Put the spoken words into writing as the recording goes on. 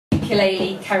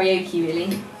ukulele karaoke,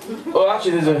 really. Well,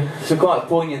 actually, there's a quite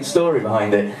poignant story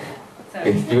behind it,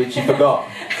 which you forgot.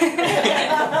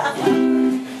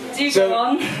 Go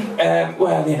on.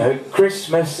 Well, you know,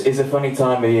 Christmas is a funny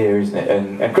time of year, isn't it?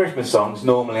 And Christmas songs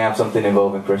normally have something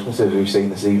involving Christmas, as we've seen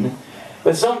this evening.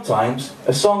 But sometimes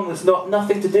a song that's got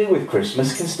nothing to do with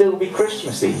Christmas can still be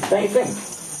Christmassy, don't you think?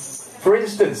 For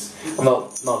instance, I'm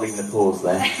not leaving a pause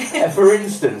there. For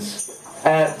instance,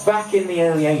 back in the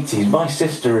early 80s, my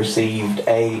sister received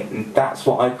a That's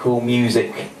What I Call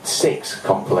Music 6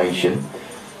 compilation.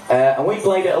 And we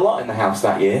played it a lot in the house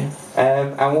that year.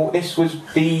 And this was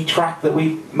the track that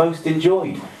we most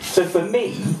enjoyed. So for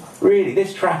me, really,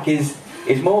 this track is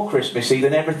more Christmassy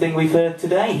than everything we've heard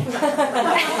today.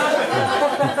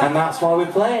 And that's why we're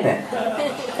playing it,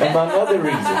 among other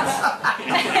reasons.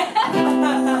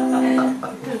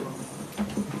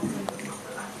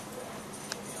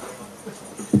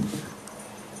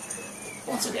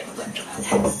 Once again,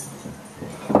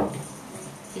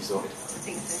 you saw it? I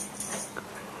think so.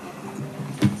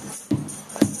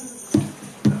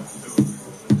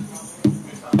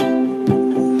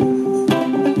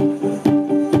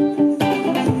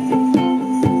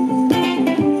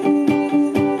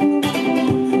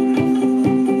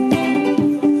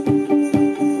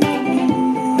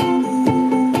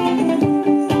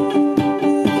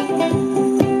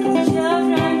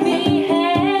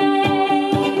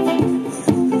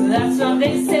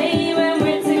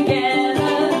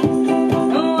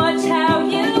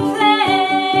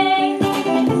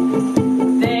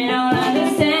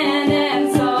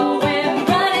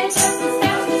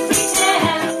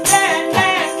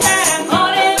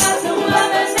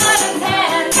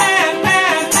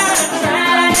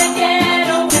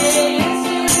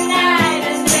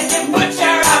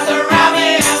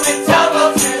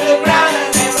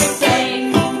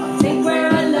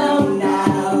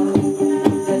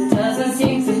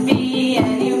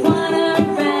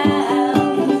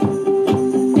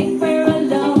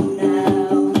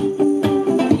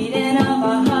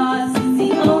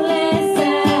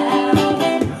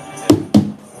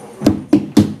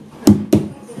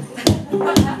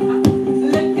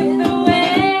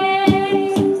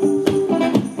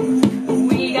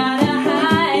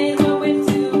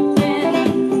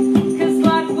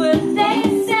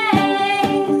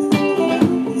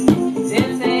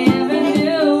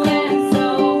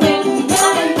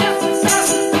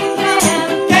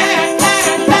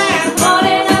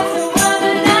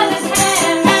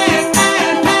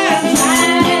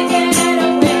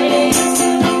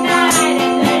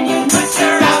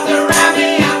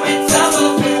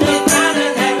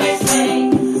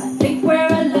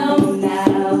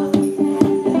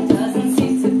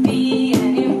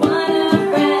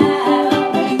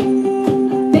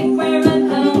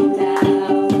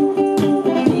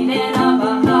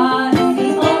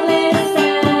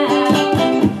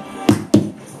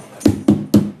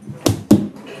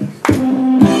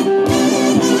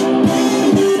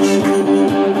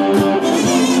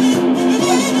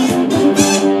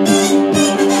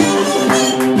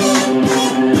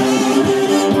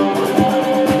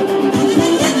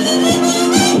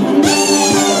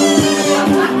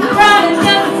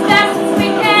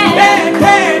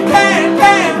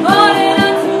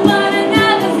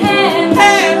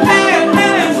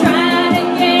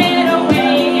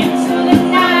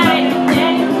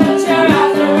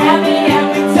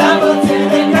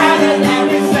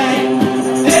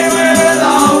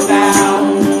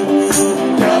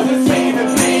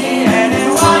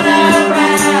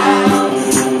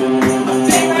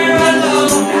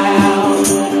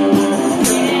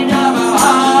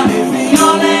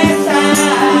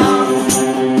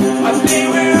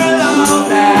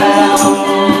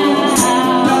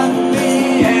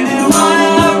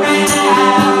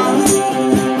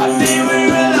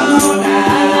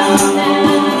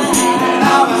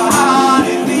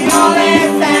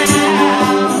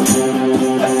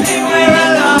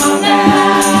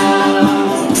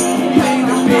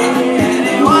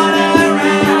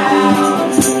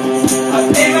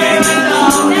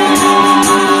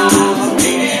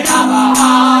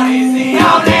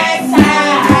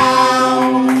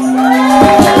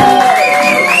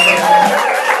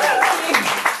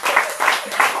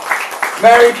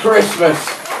 Merry Christmas.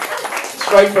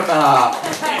 Straight from the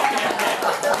heart.